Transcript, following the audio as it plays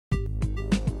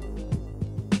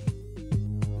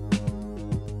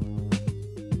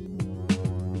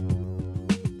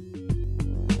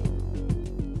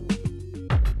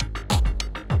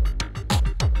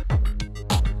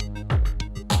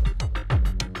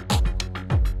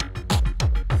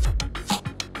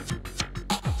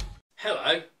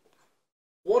Hello,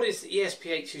 what is the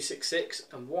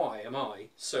esp8266 and why am I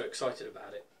so excited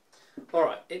about it?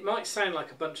 Alright, it might sound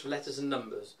like a bunch of letters and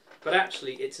numbers, but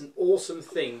actually it's an awesome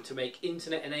thing to make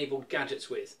internet enabled gadgets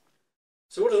with.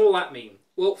 So what does all that mean?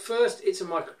 Well, first it's a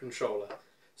microcontroller.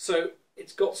 So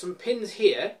it's got some pins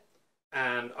here,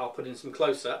 and I'll put in some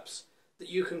close-ups, that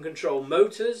you can control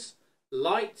motors,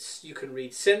 lights, you can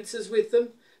read sensors with them.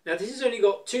 Now this has only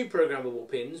got 2 programmable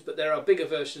pins, but there are bigger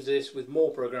versions of this with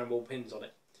more programmable pins on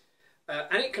it.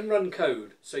 And it can run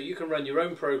code, so you can run your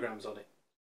own programs on it.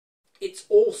 It's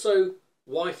also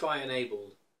Wi-Fi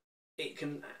enabled. It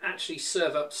can actually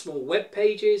serve up small web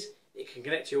pages, it can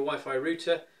connect to your Wi-Fi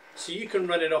router, so you can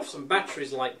run it off some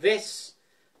batteries like this,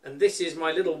 and this is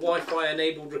my little Wi-Fi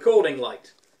enabled recording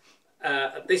light.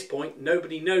 At this point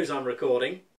nobody knows I'm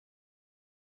recording.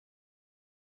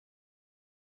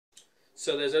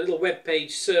 So there's a little web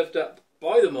page served up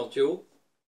by the module.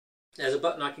 There's a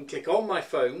button I can click on my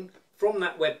phone from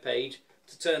that web page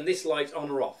to turn this light on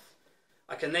or off.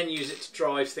 I can then use it to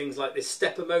drive things like this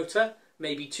stepper motor,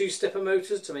 maybe 2 stepper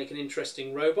motors to make an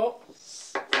interesting robot.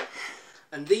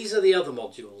 And these are the other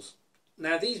modules.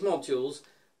 Now these modules,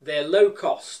 they're low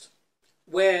cost.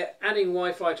 Where adding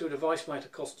Wi-Fi to a device might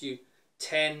have cost you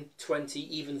 10, 20,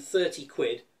 even 30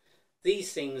 quid,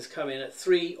 these things come in at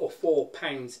 £3 or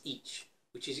 £4 each,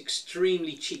 which is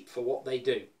extremely cheap for what they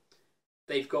do.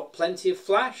 They've got plenty of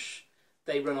flash,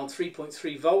 they run on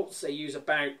 3.3 volts, they use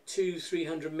about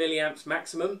 200-300 milliamps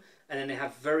maximum, and then they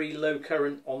have very low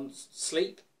current on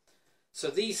sleep. So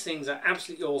these things are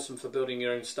absolutely awesome for building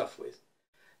your own stuff with.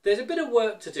 There's a bit of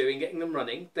work to do in getting them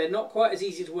running. They're not quite as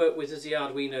easy to work with as the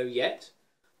Arduino yet,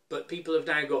 but people have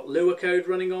now got Lua code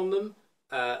running on them.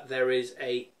 There is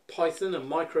a Python, a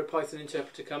MicroPython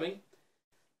interpreter coming,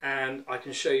 and I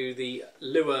can show you the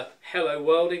Lua Hello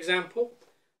World example,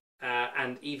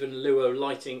 and even Lua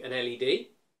lighting an LED.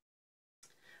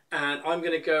 And I'm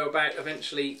going to go about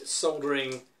eventually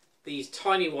soldering these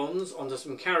tiny ones onto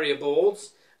some carrier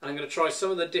boards, and I'm going to try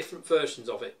some of the different versions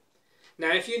of it.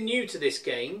 Now if you're new to this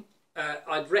game,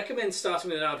 I'd recommend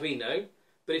starting with an Arduino,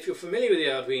 but if you're familiar with the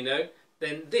Arduino,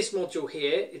 then this module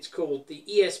here, it's called the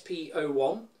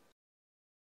esp01.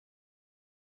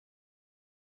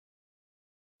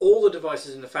 All the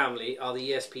devices in the family are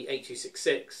the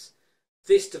esp8266.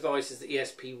 This device is the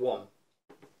esp1.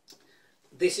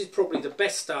 This is probably the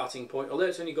best starting point. Although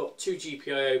it's only got 2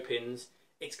 GPIO pins,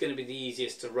 it's going to be the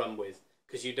easiest to run with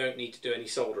because you don't need to do any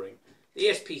soldering. The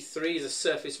esp3 is a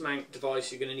surface mount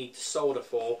device you're going to need to solder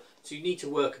for, so you need to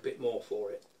work a bit more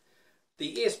for it.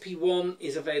 The esp1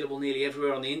 is available nearly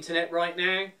everywhere on the internet right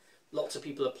now. Lots of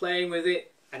people are playing with it.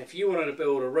 And if you wanted to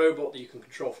build a robot that you can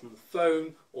control from the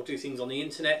phone or do things on the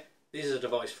internet, this is a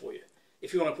device for you.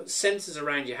 If you want to put sensors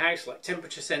around your house, like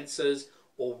temperature sensors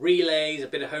or relays, a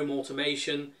bit of home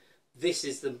automation, this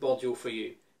is the module for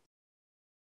you.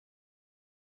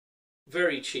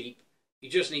 Very cheap. You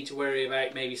just need to worry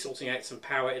about maybe sorting out some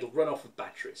power. It'll run off of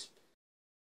batteries.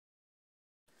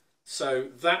 So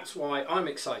that's why I'm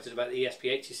excited about the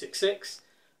esp8266,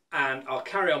 and I'll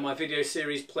carry on my video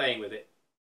series playing with it.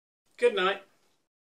 Good night.